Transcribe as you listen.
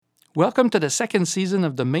Welcome to the second season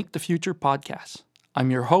of the Make the Future podcast. I'm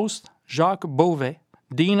your host, Jacques Beauvais,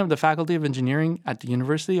 Dean of the Faculty of Engineering at the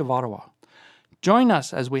University of Ottawa. Join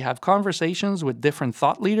us as we have conversations with different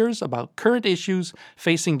thought leaders about current issues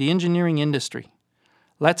facing the engineering industry.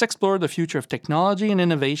 Let's explore the future of technology and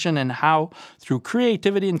innovation and how, through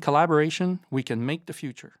creativity and collaboration, we can make the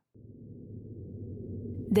future.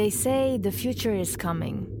 They say the future is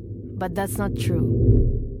coming, but that's not true.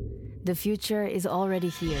 The future is already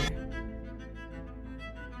here.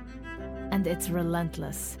 And it's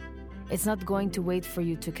relentless. It's not going to wait for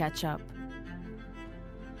you to catch up.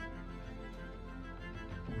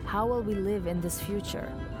 How will we live in this future?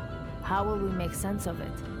 How will we make sense of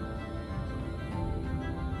it?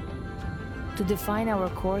 To define our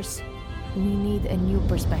course, we need a new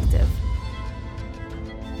perspective.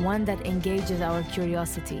 One that engages our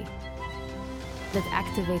curiosity, that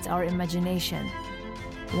activates our imagination,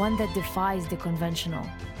 one that defies the conventional.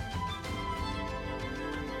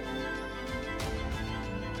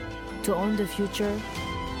 To own the future,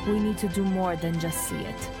 we need to do more than just see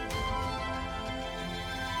it.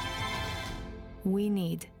 We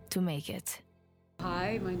need to make it.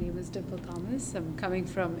 Hi, my name is Dimple Thomas. I'm coming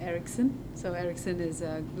from Ericsson. So Ericsson is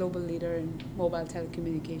a global leader in mobile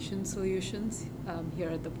telecommunication solutions here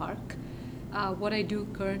at the park. What I do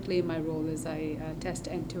currently in my role is I test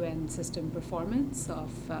end-to-end system performance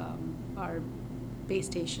of our base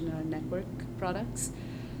station and our network products.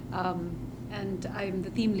 And I'm the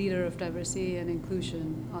theme leader of diversity and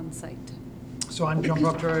inclusion on site. So I'm John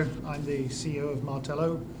Proctor. I'm the CEO of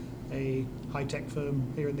Martello, a high-tech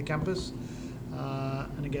firm here in the campus.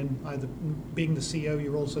 And again, either being the CEO,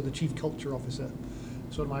 you're also the Chief Culture Officer.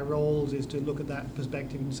 So one of my roles is to look at that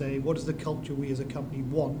perspective and say, what is the culture we as a company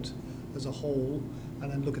want as a whole,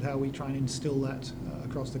 and then look at how we try and instill that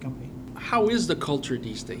across the company. How is the culture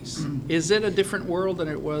these days? Is it a different world than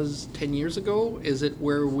it was 10 years ago? Is it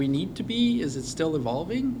where we need to be? Is it still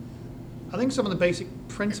evolving? I think some of the basic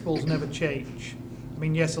principles never change. I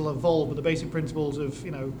mean, yes, they'll evolve, but the basic principles of,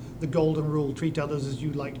 the golden rule, treat others as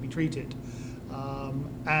you'd like to be treated.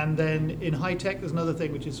 And then in high tech, there's another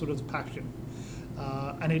thing, which is sort of passion.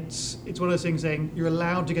 And it's one of those things saying you're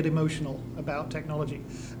allowed to get emotional about technology.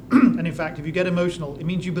 And in fact, if you get emotional, it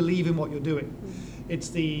means you believe in what you're doing. It's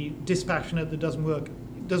the dispassionate that doesn't work.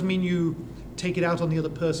 It doesn't mean you take it out on the other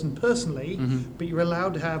person personally, but you're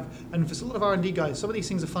allowed to have, and for a lot of R&D guys, some of these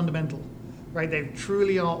things are fundamental, right? They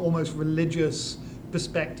truly are almost religious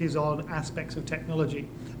perspectives on aspects of technology,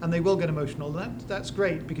 and they will get emotional. That's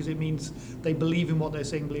great because it means they believe in what they're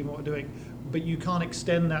saying, believe in what they're doing. But you can't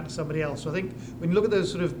extend that to somebody else. So I think when you look at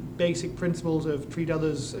those sort of basic principles of treat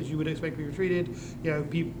others as you would expect to be treated,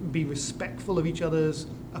 be respectful of each other's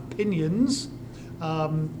opinions,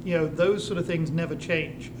 those sort of things never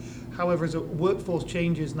change. However, as a workforce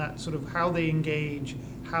changes and that sort of how they engage,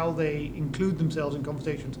 how they include themselves in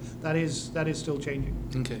conversations, that is still changing.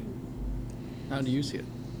 Okay. How do you see it?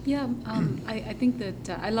 Yeah, I think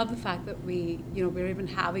that I love the fact that we're even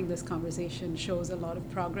having this conversation shows a lot of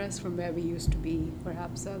progress from where we used to be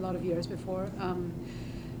perhaps a lot of years before.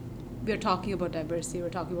 We're talking about diversity, we're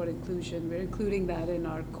talking about inclusion, we're including that in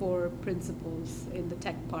our core principles in the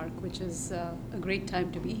tech park, which is a great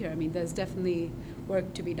time to be here. I mean, there's definitely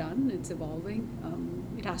work to be done, it's evolving,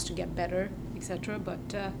 it has to get better, etc. But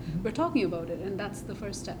we're talking about it, and that's the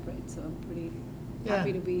first step, right? So I'm pretty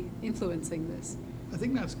happy to be influencing this. I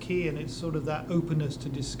think that's key, and it's sort of that openness to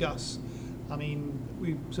discuss. I mean,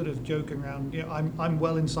 we sort of joke around, I'm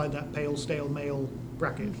well inside that pale, stale male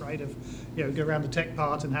bracket, right? Of, go around the tech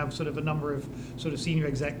part and have sort of a number of sort of senior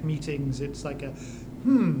exec meetings. It's like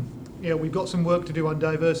we've got some work to do on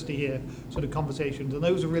diversity here, sort of conversations, and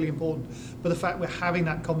those are really important. But the fact we're having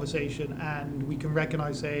that conversation and we can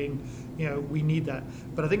recognize saying, we need that.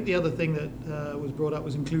 But I think the other thing that was brought up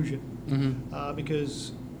was inclusion,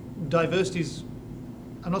 because diversity is,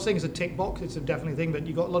 I'm not saying it's a tick box, it's a definitely thing, but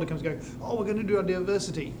you've got a lot of companies going, we're going to do our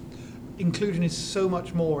diversity. Inclusion is so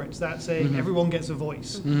much more. It's that saying everyone gets a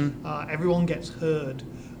voice, everyone gets heard.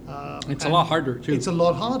 It's a lot harder too. It's a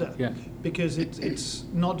lot harder, yeah, because it's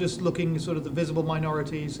not just looking sort of the visible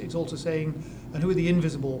minorities, it's also saying, and who are the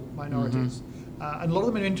invisible minorities? And a lot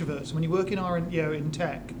of them are introverts. When you work in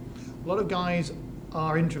tech, a lot of guys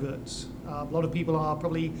are introverts. A lot of people are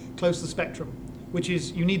probably close to the spectrum, which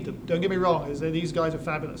is, you need them. Don't get me wrong, these guys are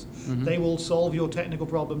fabulous. They will solve your technical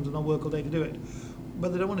problems and they'll work all day to do it.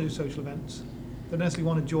 But they don't want to do social events. They don't necessarily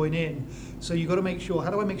want to join in. So you've got to make sure, how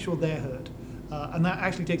do I make sure they're heard? And that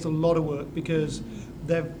actually takes a lot of work, because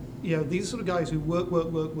these sort of guys who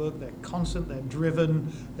work, they're constant, they're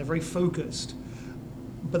driven, they're very focused.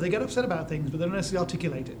 But they get upset about things, but they don't necessarily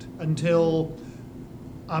articulate it until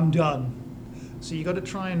I'm done. So you got to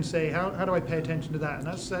try and say, how do I pay attention to that? And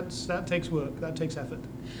that takes work, that takes effort.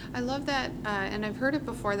 I love that, and I've heard it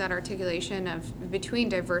before, that articulation of between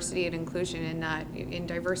diversity and inclusion, in that in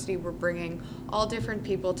diversity we're bringing all different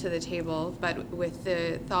people to the table, but with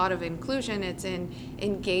the thought of inclusion, it's in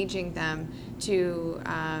engaging them to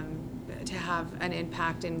have an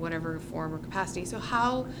impact in whatever form or capacity. So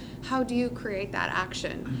how do you create that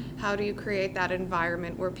action? How do you create that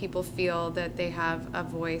environment where people feel that they have a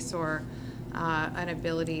voice or an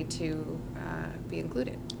ability to be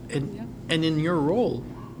included? And in your role,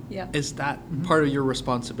 is that part of your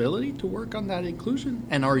responsibility to work on that inclusion?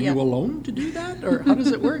 And are you alone to do that, or how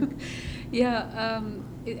does it work?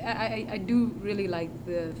 I do really like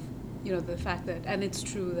the fact that, and it's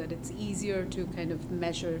true that it's easier to kind of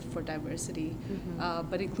measure for diversity,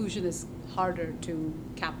 but inclusion is harder to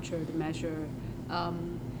capture, to measure.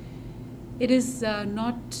 It is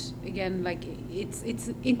not, again, like it's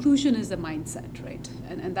inclusion is a mindset, right?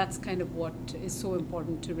 And that's kind of what is so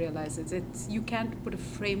important to realize. It's you can't put a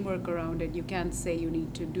framework around it. You can't say you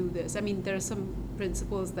need to do this. I mean, there are some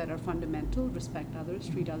principles that are fundamental: respect others,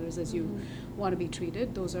 treat others as you want to be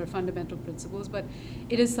treated. Those are fundamental principles, but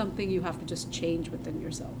it is something you have to just change within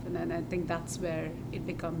yourself. And I think that's where it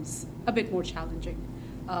becomes a bit more challenging.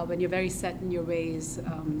 When you're very set in your ways,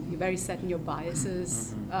 you're very set in your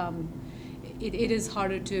biases. It is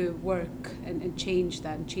harder to work and change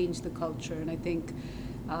that and change the culture. And I think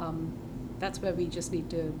that's where we just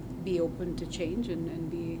need to be open to change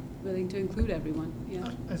and be willing to include everyone.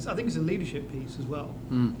 I think it's a leadership piece as well,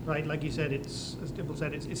 right? Like you said, as Dimple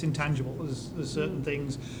said, it's intangible. There's certain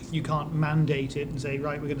things you can't mandate it and say,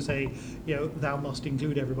 right, we're going to say, thou must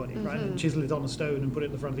include everybody, right? And chisel it on a stone and put it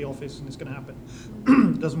in the front of the office and it's going to happen.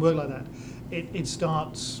 It doesn't work like that. It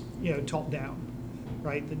starts, top down.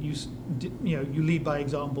 Right, that you lead by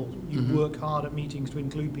example. You work hard at meetings to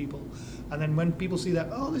include people, and then when people see that,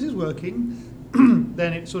 oh, this is working,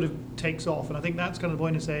 then it sort of takes off. And I think that's kind of the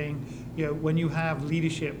point of saying, when you have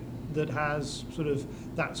leadership that has sort of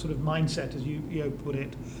that sort of mindset, as you put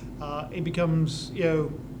it, it becomes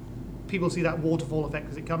people see that waterfall effect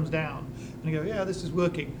as it comes down, and you go, yeah, this is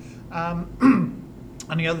working.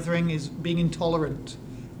 And the other thing is being intolerant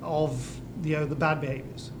of the bad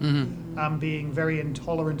behaviors, being very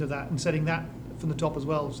intolerant of that, and setting that from the top as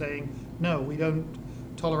well, saying no, we don't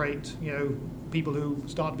tolerate people who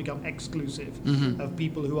start to become exclusive, of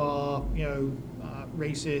people who are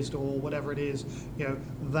racist or whatever it is.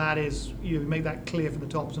 That is, you make that clear from the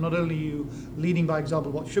top. So not only are you leading by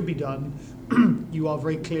example what should be done, you are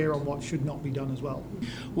very clear on what should not be done as well.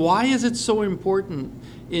 Why is it so important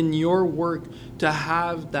in your work to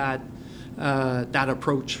have that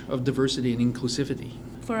approach of diversity and inclusivity?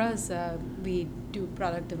 For us, we do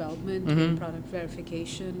product development, product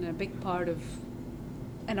verification. A big part of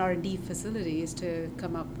an R&D facility is to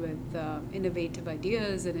come up with innovative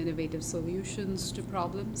ideas and innovative solutions to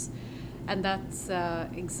problems. And that's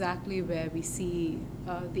exactly where we see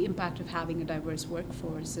the impact of having a diverse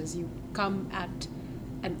workforce. As you come at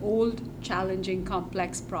an old, challenging,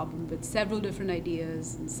 complex problem with several different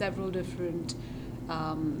ideas and several different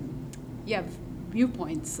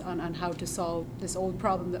viewpoints on how to solve this old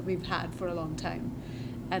problem that we've had for a long time.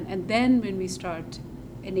 And then when we start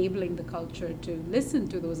enabling the culture to listen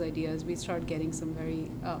to those ideas, we start getting some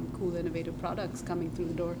very cool, innovative products coming through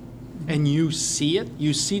the door. And you see it?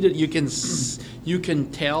 You see that you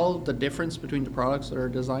can tell the difference between the products that are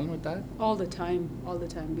designed with that? All the time.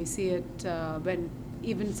 We see it when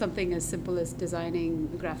even something as simple as designing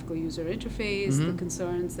a graphical user interface, the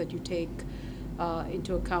concerns that you take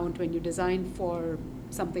into account when you design for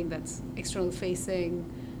something that's external facing,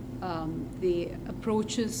 the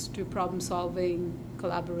approaches to problem solving,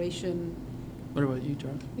 collaboration. What about you,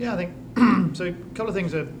 John? Yeah, I think so. A couple of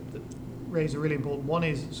things that Ray's are really important. One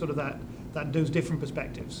is sort of that those different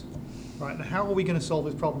perspectives, right? And how are we going to solve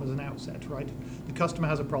this problem as an outset, right? The customer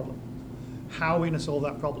has a problem. How are we going to solve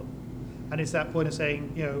that problem? And it's that point of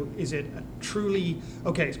saying, is it truly,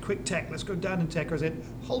 okay, it's quick tech, let's go down in tech, or is it,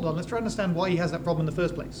 hold on, let's try to understand why he has that problem in the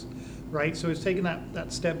first place, right? So it's taking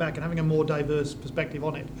that step back and having a more diverse perspective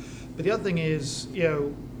on it. But the other thing is,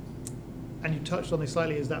 and you touched on this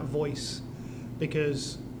slightly, is that voice,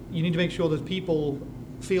 because you need to make sure that people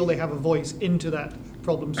feel they have a voice into that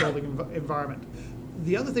problem-solving environment.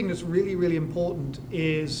 The other thing that's really, really important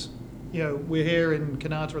is, we're here in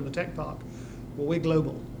Kanata in the tech park. Well, we're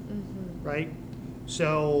global, right?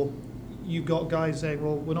 So you've got guys saying,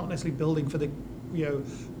 well, we're not necessarily building for the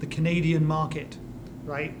Canadian market,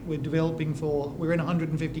 right? We're developing we're in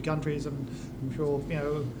 150 countries, and I'm sure,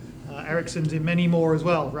 Ericsson's in many more as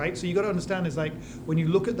well, right? So you got to understand is like when you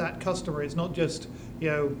look at that customer, it's not just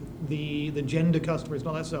the gender customer, it's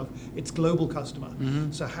not that stuff. It's global customer.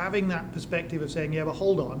 So having that perspective of saying, yeah, but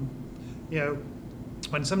hold on,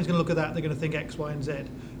 when somebody's going to look at that, they're going to think X, Y, and Z.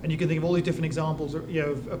 And you can think of all these different examples,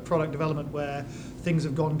 of product development where things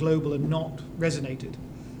have gone global and not resonated.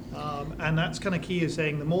 And that's kind of key, is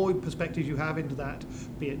saying the more perspectives you have into that,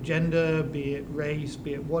 be it gender, be it race,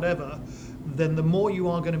 be it whatever, then the more you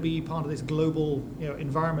are going to be part of this global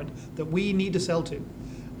environment that we need to sell to.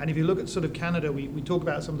 And if you look at sort of Canada, we talk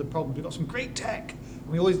about some of the problems. We've got some great tech.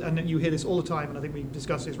 And you hear this all the time, and I think we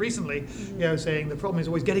discussed this recently, saying the problem is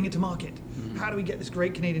always getting it to market. How do we get this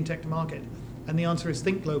great Canadian tech to market? And the answer is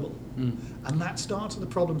think global. And that starts at the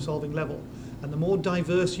problem-solving level. And the more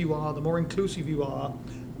diverse you are, the more inclusive you are,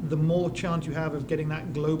 the more chance you have of getting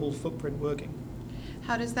that global footprint working.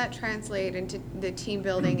 How does that translate into the team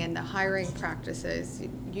building and the hiring practices?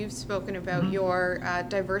 You've spoken about your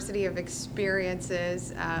diversity of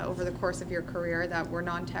experiences over the course of your career that were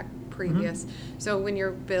non-tech previous. So when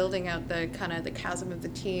you're building out the kind of the chasm of the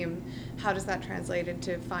team, how does that translate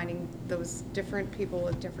into finding those different people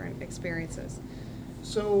with different experiences?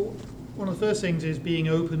 So one of the first things is being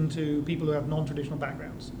open to people who have non-traditional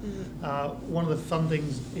backgrounds. One of the fun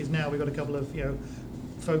things is now we've got a couple of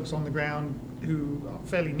folks on the ground who are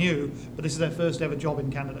fairly new, but this is their first ever job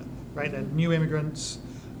in Canada, right? They're new immigrants,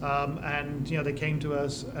 and they came to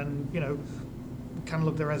us and kind of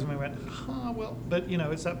looked at their resume and went, but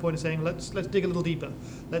it's that point of saying let's dig a little deeper.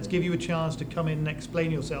 Let's give you a chance to come in and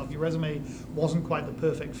explain yourself. Your resume wasn't quite the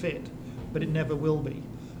perfect fit, but it never will be.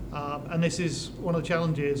 And this is one of the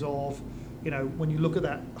challenges of, when you look at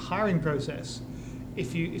that hiring process,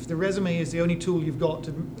 if the resume is the only tool you've got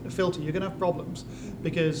to filter, you're going to have problems,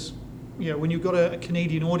 because when you've got a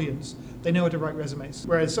Canadian audience, they know how to write resumes.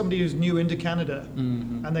 Whereas somebody who's new into Canada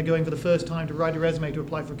and they're going for the first time to write a resume to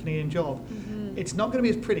apply for a Canadian job, it's not going to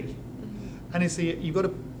be as pretty. And you've got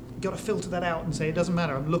to filter that out and say, it doesn't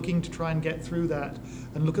matter. I'm looking to try and get through that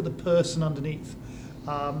and look at the person underneath.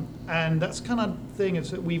 And that's kind of thing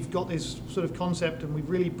is that we've got this sort of concept, and we've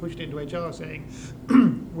really pushed it into HR,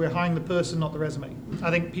 saying we're hiring the person, not the resume.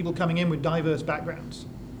 I think people coming in with diverse backgrounds,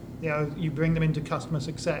 you bring them into customer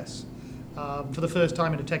success for the first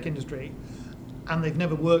time in a tech industry, and they've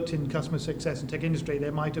never worked in customer success in tech industry. They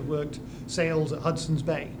might have worked sales at Hudson's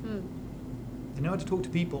Bay. They know how to talk to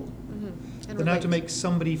people. They know how to make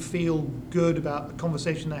somebody feel good about the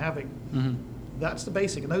conversation they're having. That's the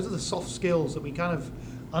basic, and those are the soft skills that we kind of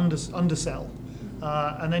undersell.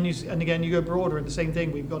 And then again you go broader, and the same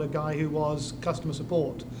thing. We've got a guy who was customer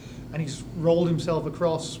support, and he's rolled himself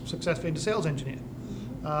across successfully into sales engineer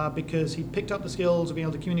because he picked up the skills of being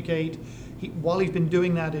able to communicate. While he's been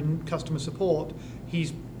doing that in customer support,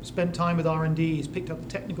 he's spent time with R&D. He's picked up the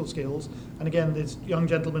technical skills. And again, this young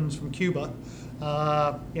gentleman's from Cuba.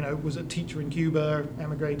 Was a teacher in Cuba,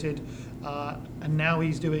 emigrated, and now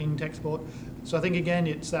he's doing tech support. So I think again,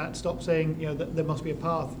 it's that stop saying that there must be a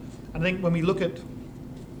path. And I think when we look at,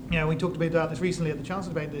 we talked a bit about this recently at the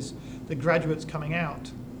Chancellor debate, the graduates coming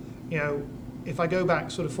out. If I go back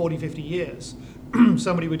sort of 40, 50 years,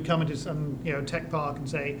 somebody would come into some tech park and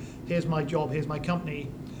say, here's my job, here's my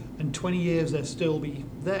company, and 20 years they'll still be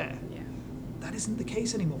there. That isn't the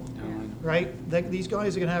case anymore, right? These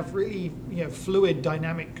guys are going to have really fluid,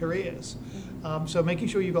 dynamic careers. So making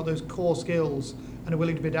sure you've got those core skills and are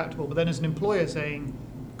willing to be adaptable. But then as an employer saying,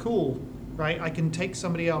 cool, right? I can take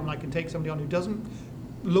somebody on, and I can take somebody on who doesn't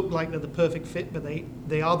look like they're the perfect fit, but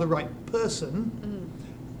they are the right person.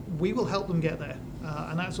 We will help them get there.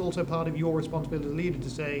 And that's also part of your responsibility as a leader to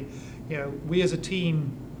say, we as a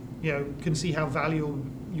team, can see how valuable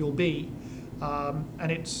you'll be.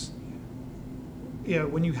 And it's,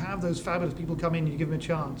 when you have those fabulous people come in and you give them a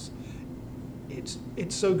chance,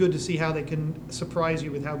 it's so good to see how they can surprise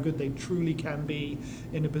you with how good they truly can be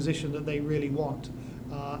in a position that they really want.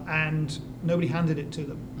 And nobody handed it to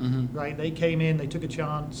them, right? They came in, they took a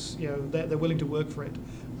chance, they're willing to work for it.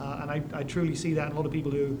 And I truly see that in a lot of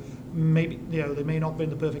people who maybe, they may not have been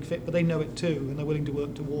the perfect fit, but they know it too, and they're willing to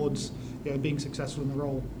work towards, being successful in the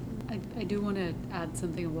role. I do want to add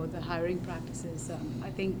something about the hiring practices. I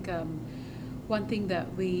think one thing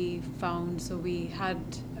that we found, so we have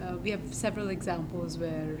several examples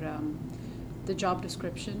where the job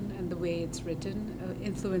description and the way it's written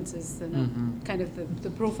influences kind of the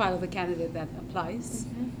profile of the candidate that applies,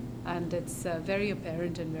 and it's very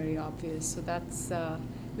apparent and very obvious. So that's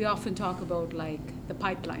we often talk about like the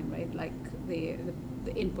pipeline, right? Like the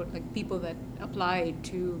input, like people that apply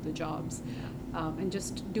to the jobs, and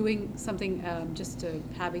just doing something,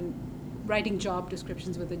 writing job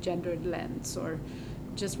descriptions with a gendered lens, or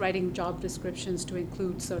just writing job descriptions to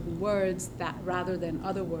include certain words that rather than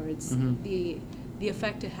other words, the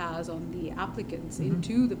effect it has on the applicants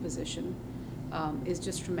into the position is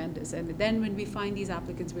just tremendous. And then when we find these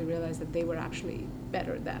applicants, we realize that they were actually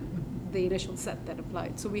better than the initial set that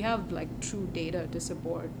applied. So we have like true data to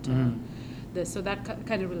support this. So that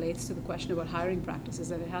kind of relates to the question about hiring practices,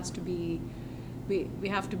 that it has to be, we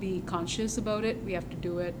have to be conscious about it. We have to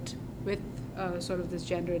do it with sort of this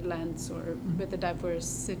gendered lens or with a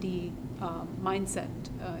diversity mindset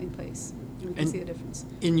in place. We can see a difference.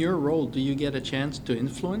 In your role, do you get a chance to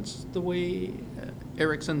influence the way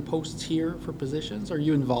Ericsson posts here for positions? Are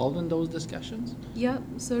you involved in those discussions? Yeah,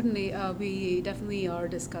 certainly. We definitely are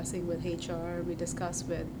discussing with HR. We discuss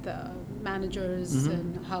with managers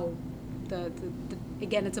and how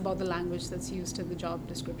again, it's about the language that's used in the job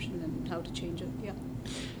description and how to change it. Yeah.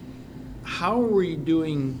 How are we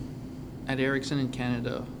doing at Ericsson in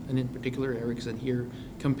Canada, and in particular Ericsson here,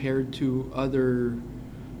 compared to other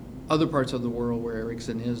parts of the world where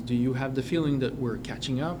Ericsson is? Do you have the feeling that we're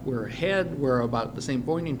catching up, we're ahead, we're about the same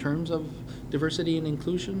point in terms of diversity and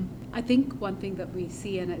inclusion? I think one thing that we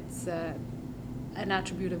see, and it's an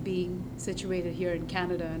attribute of being situated here in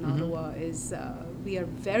Canada and Ottawa, is we are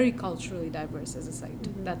very culturally diverse as a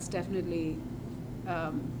site. That's definitely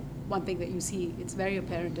one thing that you see. It's very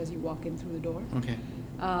apparent as you walk in through the door. Okay.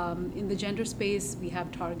 In the gender space, we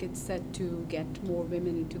have targets set to get more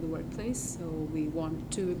women into the workplace, so we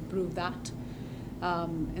want to improve that.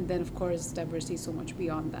 And then, of course, diversity is so much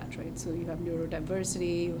beyond that, right? So you have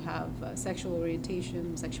neurodiversity, you have sexual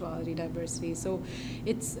orientation, sexuality diversity. So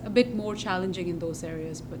it's a bit more challenging in those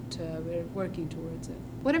areas, but we're working towards it.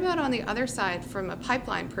 What about on the other side, from a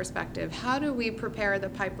pipeline perspective? How do we prepare the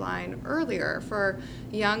pipeline earlier for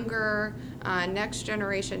younger, next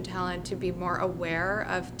generation talent to be more aware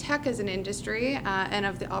of tech as an industry and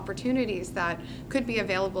of the opportunities that could be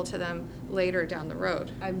available to them later down the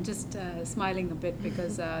road? I'm just smiling a bit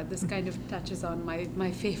because this kind of touches on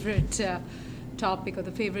my favorite topic, or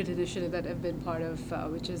the favorite initiative that I've been part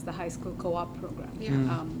of, which is the high school co-op program.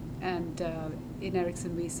 Yeah. And in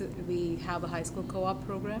Ericsson, we have a high school co-op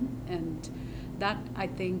program, and that, I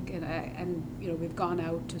think, and you know, we've gone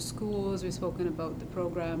out to schools, we've spoken about the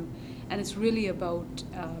program, and it's really about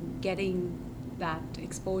getting that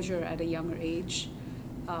exposure at a younger age.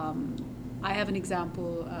 I have an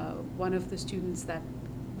example. One of the students that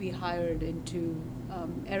we hired into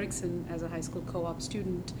Ericsson as a high school co-op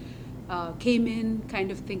student came in kind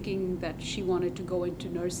of thinking that she wanted to go into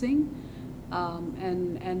nursing,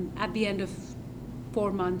 and at the end of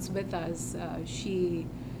 4 months with us, she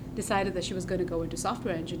decided that she was going to go into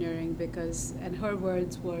software engineering because, and her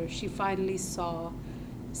words were, she finally saw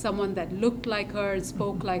someone that looked like her and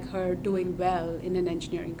spoke like her doing well in an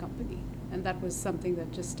engineering company. And that was something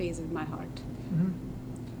that just stays in my heart.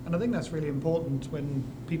 And I think that's really important when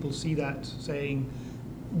people see that, saying,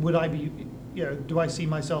 would I be, you know, do I see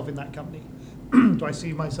myself in that company? Do I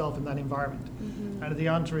see myself in that environment? And the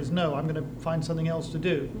answer is no, I'm going to find something else to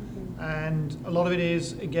do. And a lot of it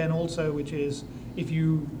is, again, also, which is, if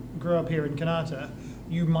you grow up here in Kanata,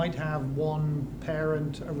 you might have one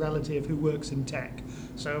parent, a relative who works in tech.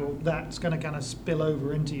 So that's going to kind of spill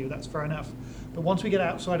over into you. That's fair enough. But once we get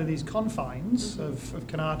outside of these confines of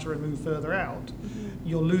Kanata and move further out,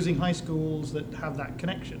 you're losing high schools that have that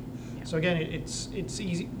connection. Yeah. So again, it's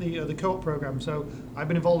easy, the co-op program. So I've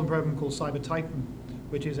been involved in a program called Cyber Titan,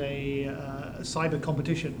 which is a cyber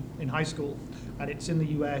competition in high school. And it's in the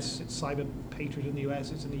US, it's Cyber Patriot in the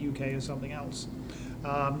US, it's in the UK or something else.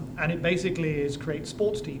 And it basically is create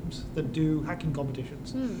sports teams that do hacking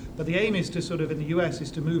competitions. But the aim is to sort of, in the US, is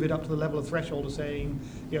to move it up to the level of threshold of saying,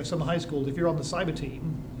 you know, some high schools, if you're on the cyber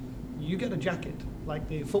team, you get a jacket, like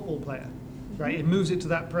the football player, right? It moves it to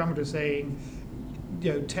that parameter saying,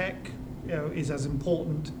 you know, tech, you know, is as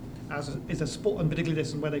important as is a sport, and particularly this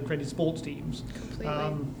is where they created sports teams.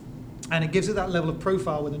 Completely. And it gives it that level of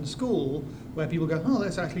profile within the school where people go, oh,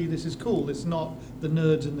 this is cool. It's not the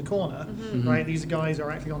nerds in the corner, right? These guys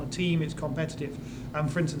are actually on a team. It's competitive.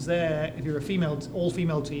 And for instance, there, if you're a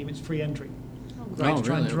all-female team, it's free entry. Right, to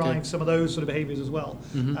try and drive some of those sort of behaviours as well.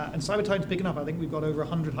 And Cyber Titan's picking up. I think we've got over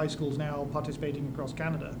 100 high schools now participating across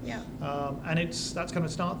Canada. Yeah. And that's kind of a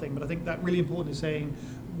start thing. But I think that really important is saying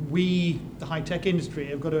we, the high-tech industry,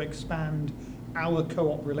 have got to expand our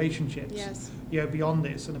co-op relationships, you know, beyond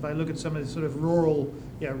this. And if I look at some of the sort of rural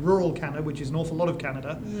Canada, which is an awful lot of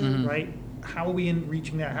Canada, right? How are we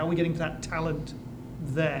reaching there? How are we getting to that talent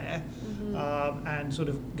there, and sort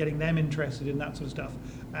of getting them interested in that sort of stuff.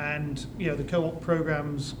 And the co-op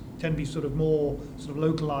programs tend to be sort of more sort of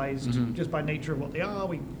localized just by nature of what they are.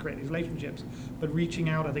 We create these relationships, but reaching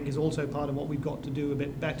out, I think, is also part of what we've got to do a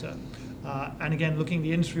bit better. And again, looking at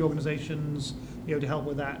the industry organizations, to help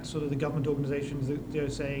with that, sort of the government organizations, they're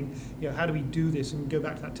saying, how do we do this and go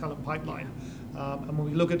back to that talent pipeline? And when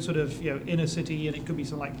we look at sort of inner city, and it could be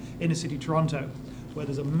something like inner city Toronto, where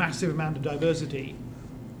there's a massive amount of diversity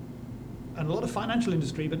and a lot of financial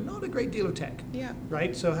industry, but not a great deal of tech. Yeah.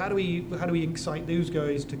 Right. So how do we excite those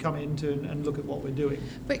guys to come into and look at what we're doing?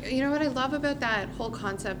 But you know what I love about that whole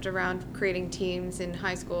concept around creating teams in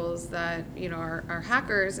high schools that are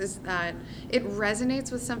hackers is that it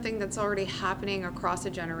resonates with something that's already happening across a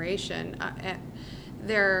generation.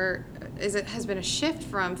 It has been a shift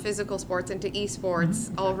from physical sports into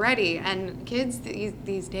esports already, and kids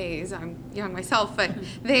these days, I'm young myself, but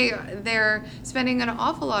they're spending an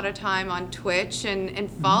awful lot of time on Twitch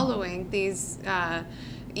and following these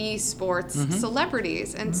esports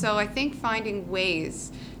celebrities, and so I think finding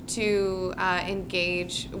ways to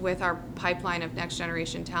engage with our pipeline of next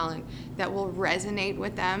generation talent that will resonate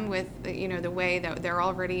with them with the way that they're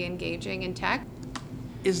already engaging in tech.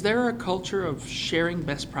 Is there a culture of sharing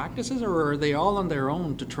best practices, or are they all on their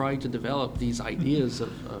own to try to develop these ideas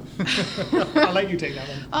of I'll let you take that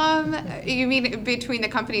one. You mean between the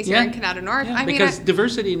companies here in Canada North? Yeah, because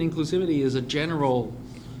diversity and inclusivity is a general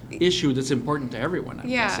issue that's important to everyone, I'm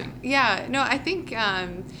guessing. Yeah. No, I think,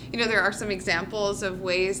 there are some examples of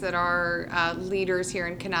ways that our leaders here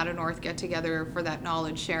in Canada North get together for that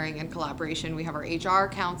knowledge sharing and collaboration. We have our HR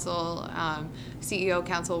council, CEO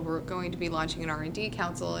council. We're going to be launching an R&D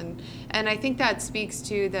council. And I think that speaks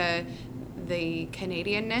to the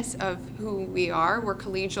Canadianness of who we are. We're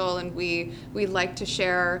collegial, and we like to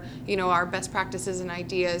share, our best practices and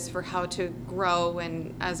ideas for how to grow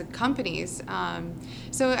and as companies.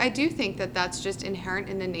 So I do think that that's just inherent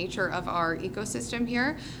in the nature of our ecosystem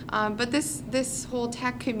here. But this whole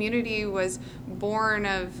tech community was born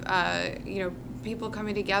of, people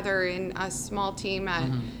coming together in a small team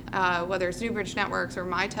at whether it's Newbridge Networks or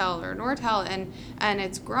Mitel or Nortel, and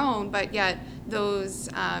it's grown, but yet those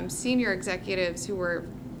senior executives who were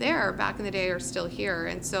there back in the day are still here.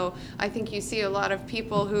 And so I think you see a lot of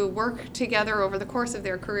people who work together over the course of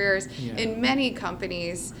their careers in many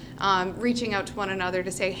companies reaching out to one another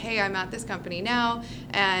to say, hey, I'm at this company now,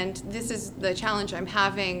 and this is the challenge I'm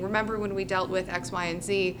having. Remember when we dealt with X, Y, and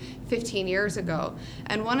Z 15 years ago?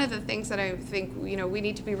 And one of the things that I think we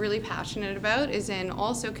need to be really passionate about is in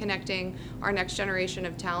also connecting our next generation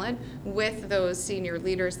of talent with those senior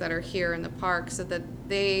leaders that are here in the park, so that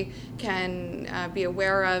they can be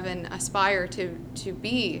aware of and aspire to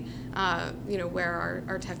be, where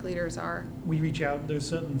our tech leaders are. We reach out, there's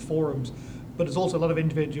certain forums, but there's also a lot of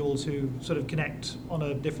individuals who sort of connect on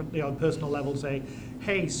a different, personal level, say,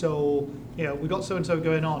 hey, so, we got so-and-so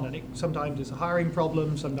going on, and sometimes it's a hiring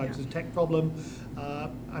problem, sometimes it's a tech problem.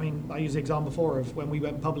 I used the example before of when we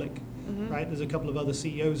went public, right? There's a couple of other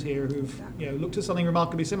CEOs here who've, looked at something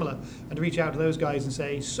remarkably similar, and to reach out to those guys and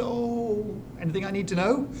say, so, anything I need to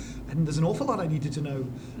know? And there's an awful lot I needed to know,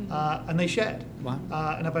 and they shared. Wow.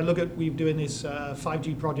 And if I look at, we're doing this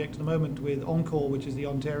 5G project at the moment with Encore, which is the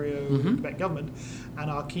Ontario Quebec government, and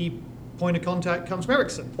our key point of contact comes from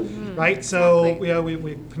Ericsson, right? So Exactly.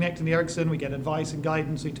 we're connecting the Ericsson, we get advice and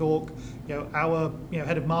guidance, we talk. Our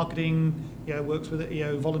head of marketing works with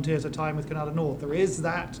volunteers at time with Canada North. There is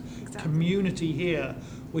that community here,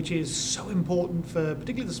 which is so important for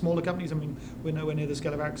particularly the smaller companies. I mean, we're nowhere near the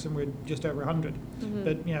scale of Ericsson. We're just over 100,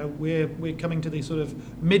 but we're coming to the sort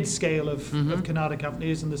of mid-scale of Canada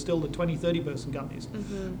companies, and there's still the 20-30 person companies.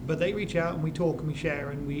 But they reach out and we talk and we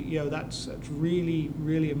share, and we that's really,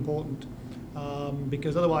 really important.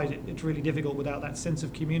 Because otherwise it's really difficult without that sense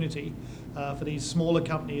of community for these smaller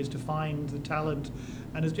companies to find the talent.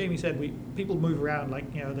 And as Jamie said, people move around,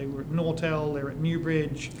 like they were at Nortel, they were at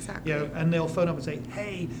Newbridge, and they'll phone up and say,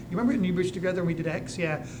 hey, you remember at Newbridge together and we did X?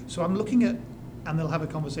 Yeah, so I'm looking at, and they'll have a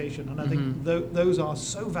conversation, and I think those are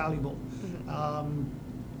so valuable.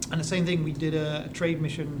 And the same thing, we did a trade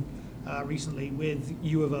mission recently with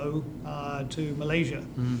U of O to Malaysia,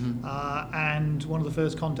 and one of the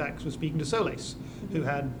first contacts was speaking to Solace, who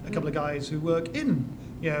had a couple of guys who work in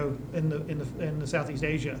the Southeast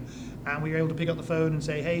Asia, and we were able to pick up the phone and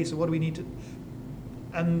say, hey, so what do we need to?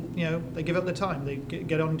 And they give up their time. They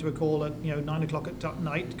get onto a call at 9 o'clock at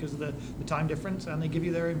night because of the time difference, and they give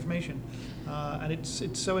you their information, and it's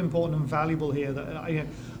so important and valuable here that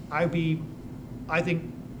I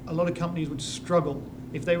think a lot of companies would struggle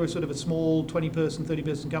if they were sort of a small 20-person,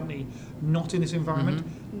 30-person company, not in this environment.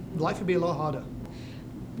 Life would be a lot harder.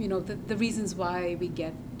 the reasons why we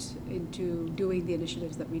get into doing the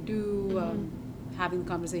initiatives that we do, having the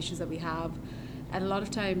conversations that we have, and a lot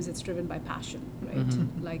of times it's driven by passion,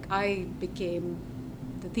 right? Like I became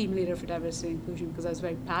the team leader for diversity and inclusion because I was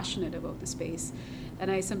very passionate about the space,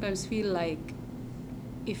 and I sometimes feel like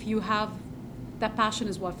if you have that passion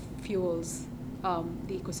is what fuels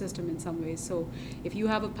the ecosystem in some ways. So if you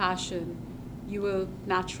have a passion, you will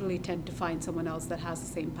naturally tend to find someone else that has the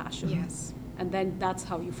same passion. Yes. And then that's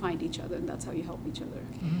how you find each other, and that's how you help each other.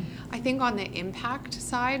 I think on the impact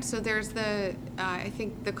side, so there's I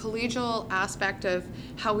think the collegial aspect of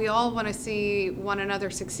how we all want to see one another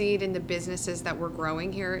succeed in the businesses that we're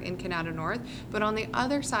growing here in Canada North. But on the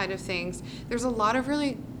other side of things, there's a lot of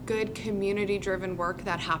really good community-driven work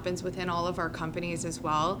that happens within all of our companies as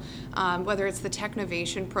well, whether it's the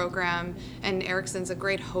Technovation program, and Ericsson's a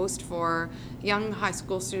great host for young high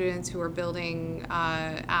school students who are building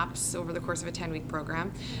apps over the course of a 10-week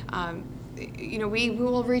program. We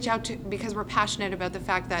will reach out to, because we're passionate about the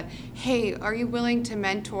fact that, hey, are you willing to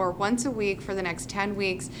mentor once a week for the next 10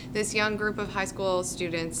 weeks this young group of high school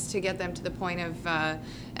students to get them to the point of an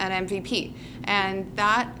MVP? And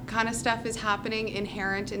that kind of stuff is happening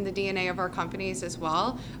inherent in the DNA of our companies as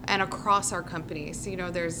well, and across our companies.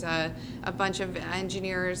 There's a bunch of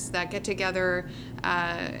engineers that get together,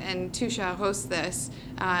 and Tusha hosts this,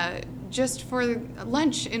 just for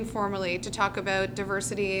lunch informally to talk about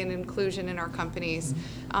diversity and inclusion in our companies.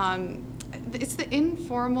 It's the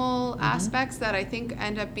informal aspects that I think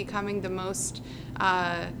end up becoming the most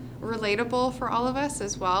relatable for all of us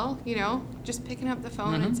as well. Just picking up the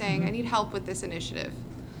phone and saying, I need help with this initiative.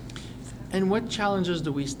 And what challenges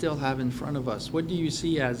do we still have in front of us? What do you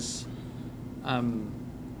see as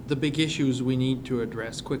the big issues we need to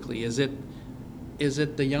address quickly? Is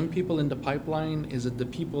it the young people in the pipeline? Is it the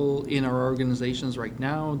people in our organizations right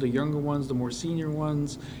now, the younger ones, the more senior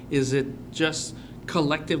ones? Is it just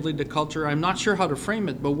collectively the culture? I'm not sure how to frame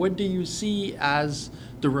it, but what do you see as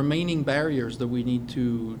the remaining barriers that we need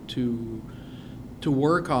to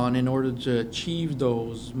work on in order to achieve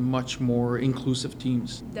those much more inclusive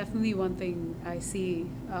teams? Definitely one thing I see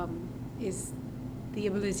is the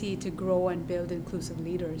ability to grow and build inclusive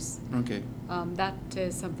leaders. Okay. That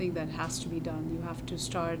is something that has to be done. You have to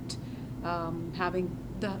start having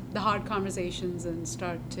the hard conversations and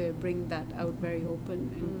start to bring that out very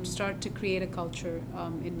open and start to create a culture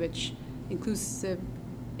in which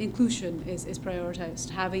inclusion is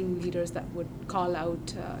prioritized. Having leaders that would call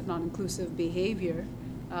out non-inclusive behavior,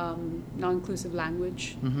 non-inclusive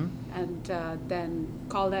language, and then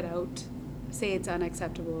call that out, say it's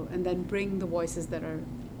unacceptable, and then bring the voices that are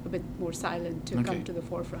a bit more silent to come to the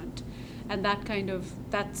forefront. And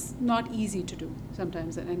that's not easy to do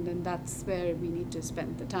sometimes, and then that's where we need to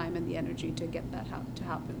spend the time and the energy to get that to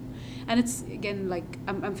happen. And it's, again, like,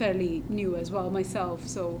 I'm fairly new as well myself,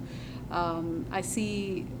 so I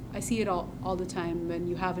see it all the time. When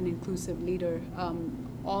you have an inclusive leader,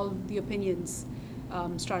 all the opinions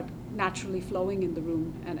start naturally flowing in the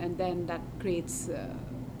room, and then that creates a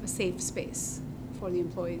safe space for the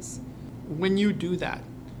employees. When you do that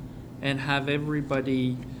and have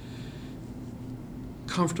everybody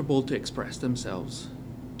comfortable to express themselves,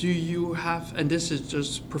 do you have, and this is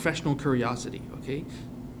just professional curiosity, okay,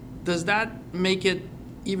 does that make it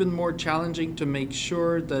even more challenging to make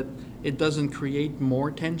sure that it doesn't create more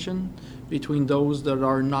tension between those that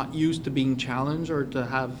are not used to being challenged or to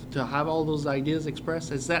have all those ideas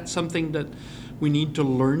expressed? Is that something that we need to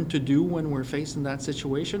learn to do when we're facing that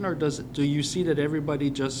situation, or do you see that everybody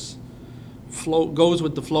just goes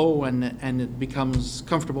with the flow and it becomes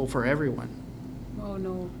comfortable for everyone? Oh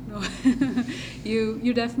no.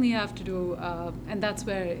 You definitely have to do, and that's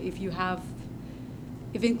where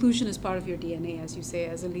if inclusion is part of your DNA, as you say,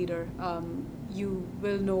 as a leader, you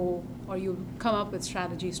will know, or you'll come up with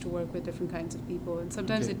strategies to work with different kinds of people. And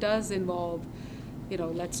sometimes it does involve,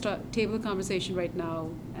 let's table a conversation right now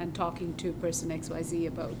and talking to person XYZ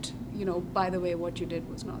about, by the way, what you did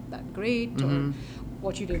was not that great, or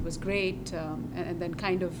what you did was great, and then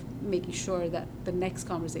kind of making sure that the next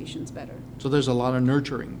conversation's better. So there's a lot of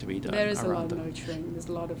nurturing to be done. There is a lot of nurturing. There's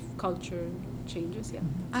a lot of culture changes,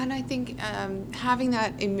 And I think having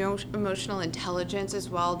that emotional intelligence as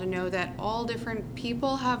well, to know that all different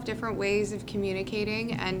people have different ways of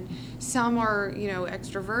communicating, and some are,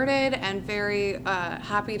 extroverted and very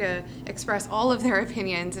happy to express all of their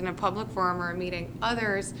opinions in a public forum or a meeting.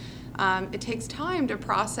 Others, it takes time to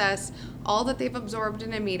process all that they've absorbed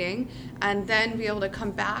in a meeting and then be able to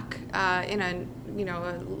come back in a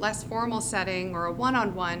a less formal setting or a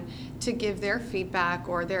one-on-one to give their feedback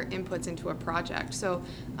or their inputs into a project. So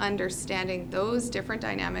understanding those different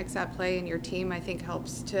dynamics at play in your team, I think,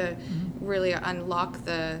 helps to really unlock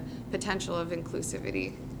the potential of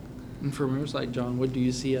inclusivity. And from your side, John, what do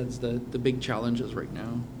you see as the big challenges right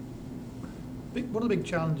now? One of the big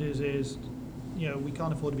challenges is, we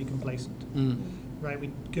can't afford to be complacent. Right,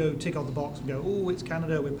 we go tick off the box and go, oh, it's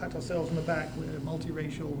Canada, we pat ourselves on the back, we're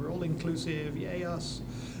multiracial, we're all inclusive, yay us.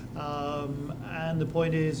 And the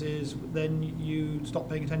point is then you stop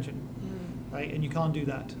paying attention, right? And you can't do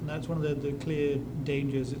that. And that's one of the clear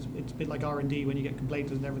dangers. It's a bit like R&D when you get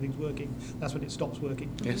complaints and everything's working. That's when it stops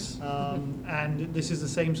working. Yes. And this is the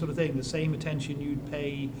same sort of thing, the same attention you'd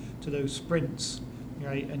pay to those sprints,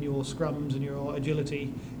 right? And your scrums and your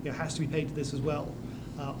agility, it has to be paid to this as well.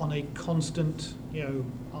 On a constant,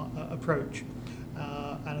 approach,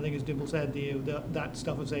 and I think, as Dimple said, that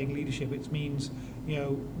stuff of saying leadership, it means,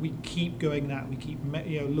 we keep going that, we keep,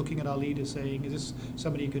 looking at our leaders, saying, is this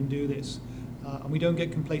somebody who can do this, and we don't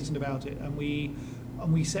get complacent about it, and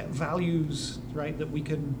we set values, right, that we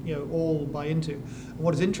can, all buy into. And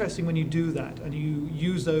what is interesting when you do that, and you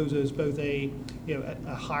use those as both a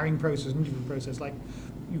hiring process, an interview process, like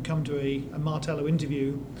you come to a Martello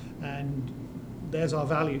interview, and there's our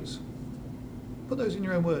values. Put those in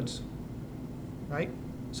your own words, right?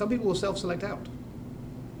 Some people will self-select out,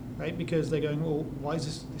 right? Because they're going, well, why is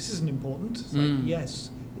this? This isn't important. It's like, yes,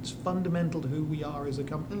 it's fundamental to who we are as a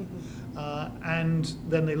company. And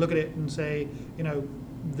then they look at it and say,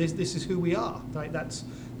 this is who we are, right?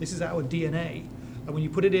 This is our DNA. And when you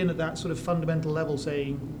put it in at that sort of fundamental level,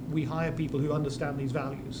 saying we hire people who understand these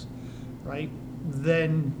values, right?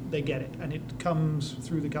 Then they get it, and it comes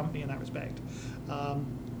through the company in that respect.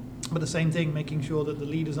 But the same thing, making sure that the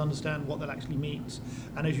leaders understand what that actually means.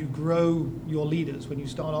 And as you grow your leaders, when you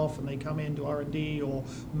start off and they come into R&D or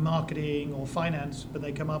marketing or finance, but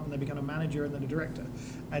they come up and they become a manager and then a director,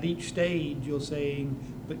 at each stage you're saying,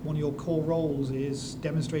 but one of your core roles is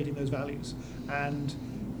demonstrating those values. And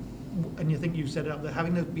you think you've set it up,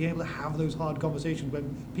 that being able to have those hard conversations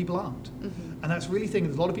when people aren't. And that's really the thing.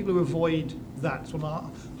 There's a lot of people who avoid that. It's one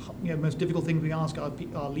of the most difficult things we ask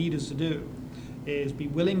our leaders to do, is be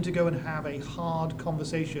willing to go and have a hard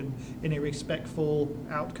conversation in a respectful,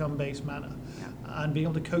 outcome-based manner. And being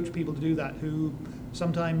able to coach people to do that, who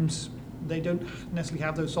sometimes they don't necessarily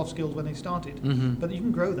have those soft skills when they started, but you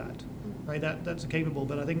can grow that. Right, that's capable.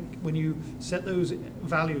 But I think when you set those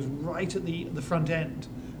values right at the front end,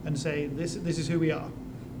 and say, this is who we are,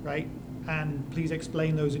 right? And please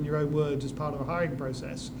explain those in your own words as part of a hiring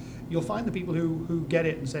process. You'll find the people who get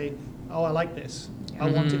it and say, oh, I like this. I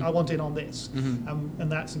want in on this.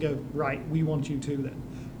 And that's to go, right, we want you to then.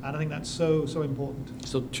 And I think that's so important.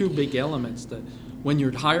 So two big elements, that when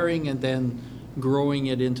you're hiring and then growing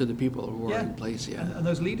it into the people who are in place. And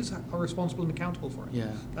those leaders are responsible and accountable for it.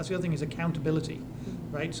 That's the other thing, is accountability,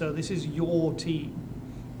 right? So this is your team.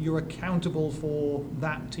 You're accountable for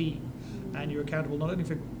that team, and you're accountable not only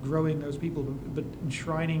for growing those people, but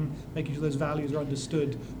enshrining, making sure those values are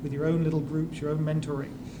understood with your own little groups, your own mentoring.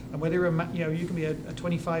 And whether you're you can be a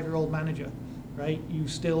 25-year-old manager, right? You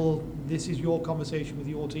still, this is your conversation with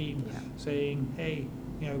your team, saying, hey,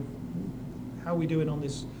 how are we doing on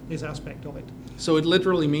this aspect of it? So it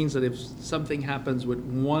literally means that if something happens with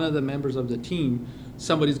one of the members of the team,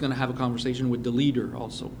 somebody's going to have a conversation with the leader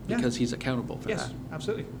also, because he's accountable for that. Yes,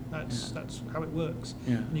 absolutely. That's how it works.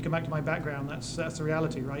 Yeah. And you come back to my background, that's the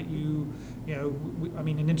reality, right? In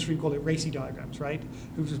industry we call it RACI diagrams, right?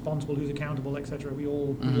 Who's responsible, who's accountable, etc. We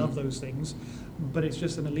all love those things. But it's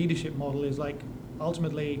just in a leadership model is like,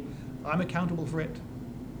 ultimately, I'm accountable for it,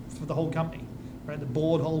 for the whole company. Right? The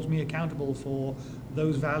board holds me accountable for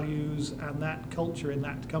those values and that culture in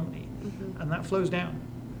that company, and that flows down.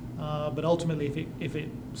 But ultimately, if it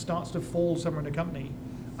starts to fall somewhere in a company,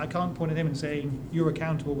 I can't point at him and saying you're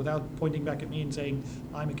accountable without pointing back at me and saying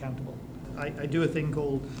I'm accountable. I do a thing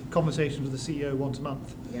called Conversations with the CEO once a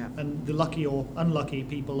month, and the lucky or unlucky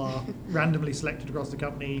people are randomly selected across the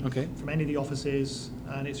company from any of the offices,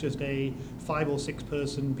 and it's just a 5 or 6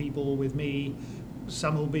 person people with me.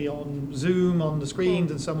 Some will be on Zoom on the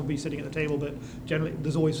screens, and some will be sitting at the table, but generally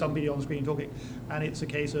there's always somebody on the screen talking. And it's a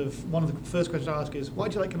case of, one of the first questions I ask is, why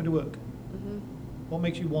do you like coming to work? What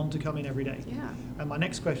makes you want to come in every day? And my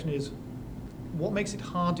next question is, what makes it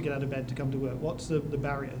hard to get out of bed to come to work? What's the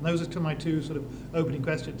barrier? And those are my 2 sort of opening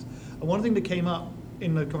questions. And one thing that came up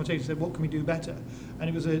in the conversation said, what can we do better? And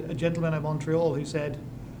it was a gentleman at Montreal who said,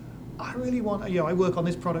 I really want, I work on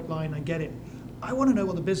this product line, I get it. I want to know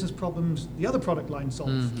what the business problems the other product lines solve.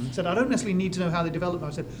 Mm-hmm. He said, I don't necessarily need to know how they develop them.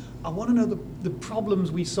 I said, I want to know the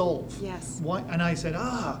problems we solve. Yes. Why? And I said,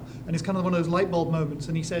 and it's kind of one of those light bulb moments.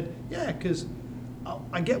 And he said, yeah, because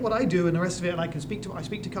I get what I do and the rest of it, and I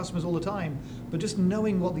speak to customers all the time, but just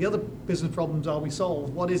knowing what the other business problems are we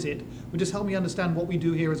solve, what is it, would just help me understand what we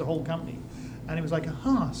do here as a whole company. And it was like,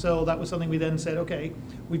 so that was something we then said, okay,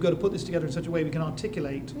 we've got to put this together in such a way we can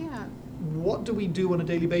articulate what do we do on a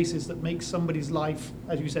daily basis that makes somebody's life,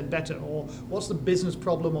 as you said, better, or what's the business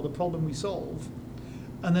problem or the problem we solve.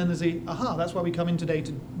 And then there's that's why we come in today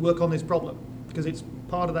to work on this problem, because it's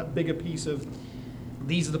part of that bigger piece of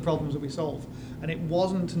these are the problems that we solve. And it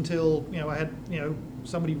wasn't until I had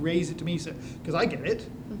somebody raise it to me, because I get it,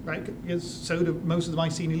 right? Because so do most of my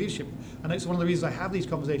senior leadership, and it's one of the reasons I have these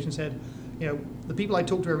conversations. Said, the people I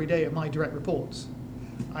talk to every day are my direct reports.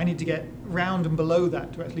 I need to get round and below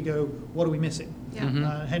that to actually go, what are we missing? Yeah.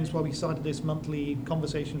 Mm-hmm. Hence why we started this monthly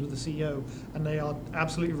conversations with the CEO, and they are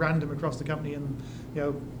absolutely random across the company. And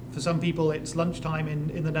for some people it's lunchtime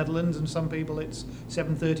in the Netherlands, and some people it's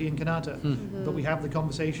 7:30 in Kanata. Mm-hmm. But we have the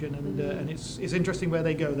conversation, and it's interesting where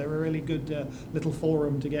they go. They're a really good little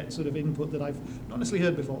forum to get sort of input that I've not necessarily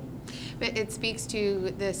heard before. But it speaks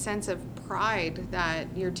to the sense of pride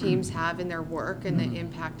that your teams have in their work and the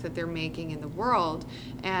impact that they're making in the world.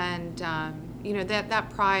 And that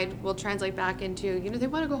pride will translate back into, they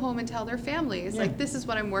want to go home and tell their families, like, this is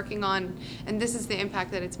what I'm working on, and this is the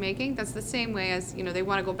impact that it's making. That's the same way as, they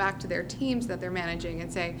want to go back to their teams that they're managing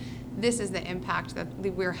and say, this is the impact that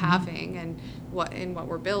we're having and what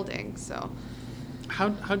we're building. So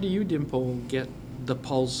How do you, Dimple, get the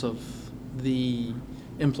pulse of the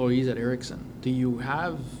employees at Ericsson? Do you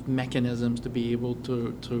have mechanisms to be able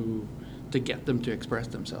to get them to express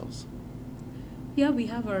themselves? Yeah, we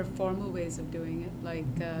have our formal ways of doing it, like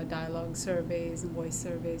dialogue surveys and voice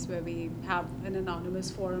surveys, where we have an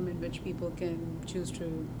anonymous forum in which people can choose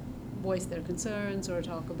to voice their concerns or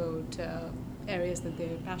talk about areas that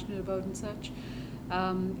they're passionate about and such.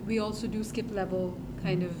 We also do skip level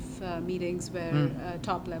kind of meetings where a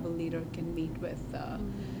top level leader can meet with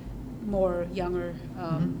more younger,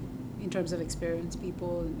 in terms of experienced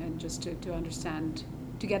people, and just to understand,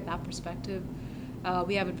 to get that perspective.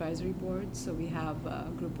 We have advisory boards, so we have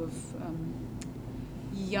a group of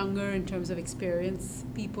younger in terms of experience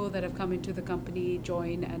people that have come into the company,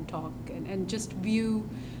 join and talk, and just view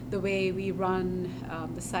the way we run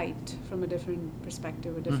the site from a different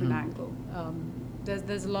perspective, a different angle.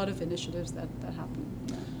 There's a lot of initiatives that happen.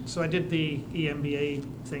 Yeah. So I did the EMBA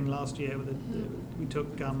thing last year. We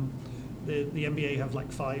took the MBA have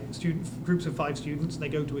like groups of 5 students, and they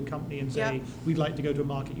go to a company and say, we'd like to go to a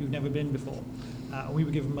market you've never been before. And we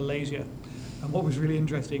were given Malaysia. And what was really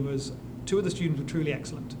interesting was 2 of the students were truly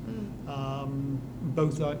excellent.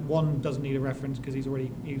 One doesn't need a reference because he's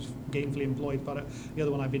gainfully employed, but the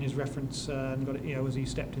other one I've been his reference and got it, as he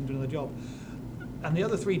stepped into another job. And the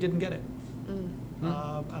other 3 didn't get it.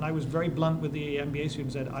 And I was very blunt with the MBA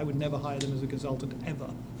students, said I would never hire them as a consultant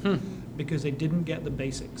ever, because they didn't get the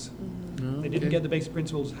basics. They didn't get the basic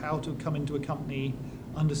principles, how to come into a company,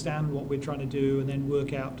 understand what we're trying to do, and then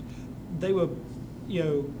work out. They were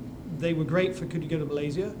great for could you go to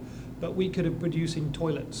Malaysia, but we could have been producing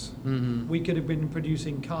toilets. We could have been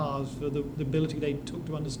producing cars for the ability they took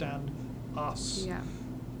to understand us. Yeah.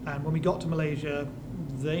 And when we got to Malaysia,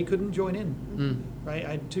 they couldn't join in. Right?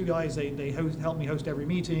 I had 2 guys. They helped me host every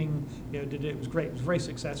meeting. It was great. It was a very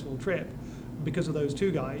successful trip because of those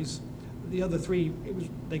 2 guys. The other 3,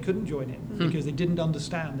 they couldn't join in because they didn't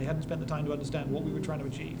understand. They hadn't spent the time to understand what we were trying to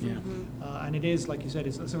achieve. And it is, like you said,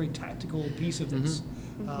 it's a very tactical piece of this.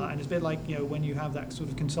 And it's a bit like when you have that sort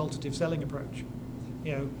of consultative selling approach.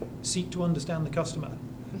 Seek to understand the customer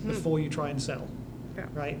before you try and sell. Yeah.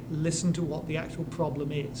 Right? Listen to what the actual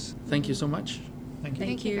problem is. Thank you so much. Thank you.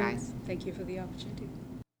 Thank you, guys. Thank you for the opportunity.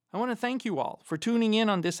 I want to thank you all for tuning in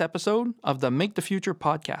on this episode of the Make the Future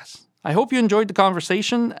podcast. I hope you enjoyed the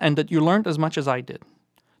conversation and that you learned as much as I did.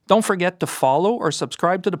 Don't forget to follow or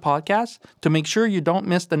subscribe to the podcast to make sure you don't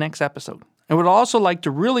miss the next episode. I would also like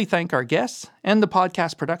to really thank our guests and the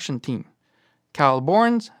podcast production team. Carl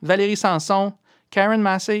Borns, Valérie Sanson, Karen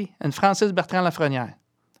Massé, and Francis Bertrand Lafrenière.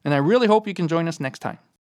 And I really hope you can join us next time.